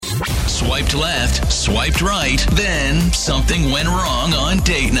swiped left, swiped right, then something went wrong on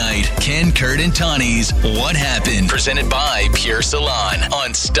date night. Ken, Kurt, and Tawinee's What Happened? Presented by Pure Salon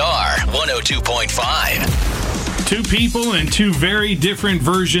on Star 102.5. Two people and two very different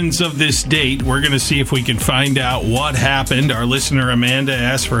versions of this date. We're going to see if we can find out what happened. Our listener Amanda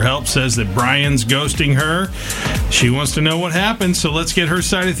asked for help, says that Brian's ghosting her. She wants to know what happened, so let's get her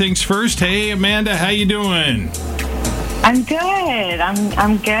side of things first. Hey, Amanda, how you doing? I'm good.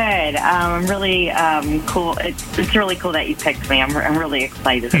 I'm good. I'm really cool. It's really cool that you picked me. I'm really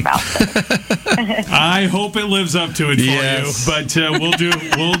excited about this. I hope it lives up to it for you. But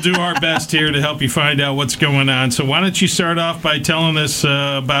we'll do our best here to help you find out what's going on. So why don't you start off by telling us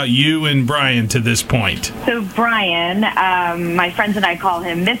about you and Brian to this point? So Brian, my friends and I call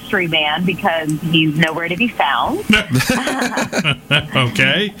him Mystery Man because he's nowhere to be found.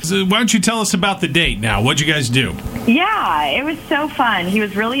 Okay. So why don't you tell us about the date now? What'd you guys do? Yeah, it was so fun. He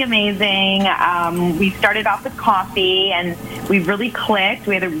was really amazing. We started off with coffee, and we really clicked.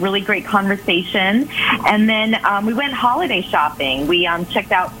 We had a really great conversation. And then we went holiday shopping. We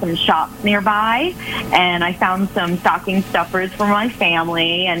checked out some shops nearby, and I found some stocking stuffers for my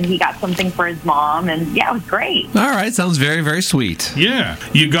family, and he got something for his mom. And, yeah, it was great. All right. Sounds very, very sweet. Yeah.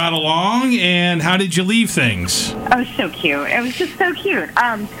 You got along, and how did you leave things? Oh, it was so cute. It was just so cute.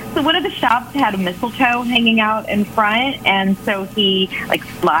 So one of the shops had a mistletoe hanging out in front, and so he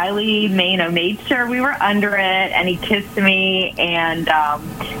slyly made sure we were under it, and he kissed me, and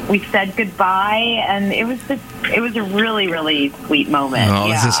we said goodbye, and it was a really, really sweet moment. Oh,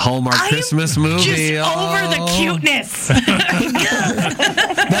 it's this Hallmark Christmas movie. Just over the cuteness.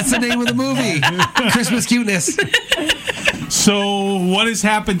 That's the name of the movie. Christmas cuteness. So what has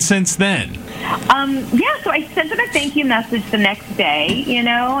happened since then? So I sent him a thank you message the next day, and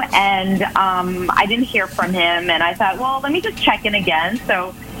I didn't hear from him, and I thought, well, let me just check in again.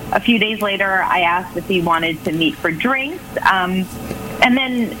 So a few days later, I asked if he wanted to meet for drinks, and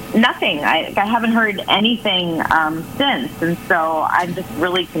then nothing. I haven't heard anything since, and so I'm just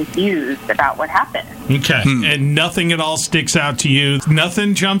really confused about what happened. Okay, and nothing at all sticks out to you?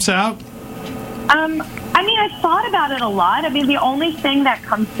 Nothing jumps out? I thought about it a lot. The only thing that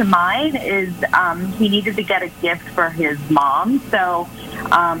comes to mind is he needed to get a gift for his mom. So,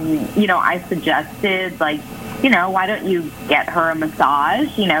 I suggested, why don't you get her a massage?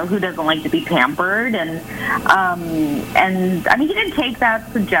 Who doesn't like to be pampered? And he didn't take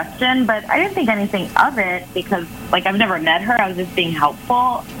that suggestion, but I didn't think anything of it because, I've never met her. I was just being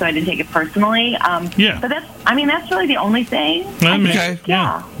helpful, so I didn't take it personally. But that's really the only thing. That makes sense.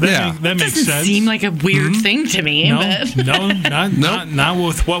 Doesn't seem like a weird thing to me. Not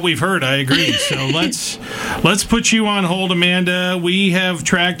with what we've heard. I agree. So let's put you on hold, Amanda. We have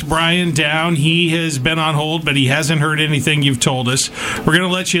tracked Brian down. He has been on hold, but he hasn't heard anything you've told us. We're going to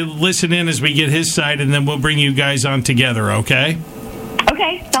let you listen in as we get his side, and then we'll bring you guys on together, okay?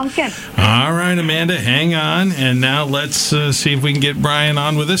 Okay, sounds good. All right, Amanda, hang on. And now let's see if we can get Brian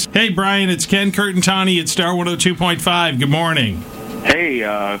on with us. Hey, Brian, it's Ken, Kurt, and Tawnee at Star 102.5. Good morning. Hey,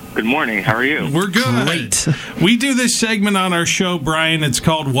 good morning. How are you? We're good. Great. We do this segment on our show, Brian. It's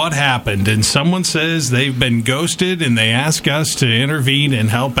called What Happened? And someone says they've been ghosted, and they ask us to intervene and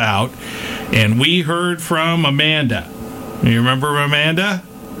help out. And we heard from Amanda. You remember Amanda?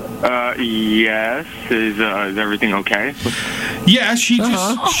 Yes. Is everything okay? Yeah, she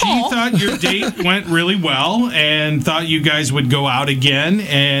thought your date went really well and thought you guys would go out again.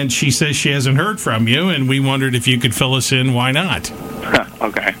 And she says she hasn't heard from you, and we wondered if you could fill us in. Why not?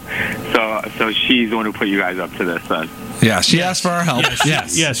 Okay. So she's the one who put you guys up to this then? Yeah, she asked for our help.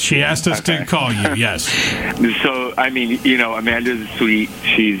 Yes, she asked us to call you, yes. So, Amanda's sweet.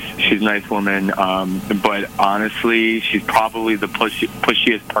 She's a nice woman. But honestly, she's probably the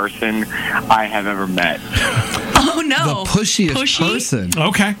pushiest person I have ever met. Oh, no. The pushiest person.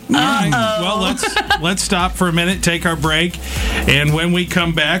 Okay. All right. Well, let's stop for a minute, take our break, and when we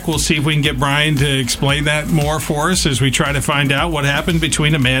come back, we'll see if we can get Brian to explain that more for us as we try to find out what happened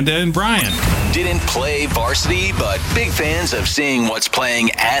between Amanda and Brian. Didn't play varsity, but big fans of seeing what's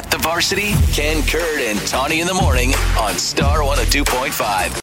playing at the varsity? Ken, Kurt, and Tawnee in the morning on Star 102.5.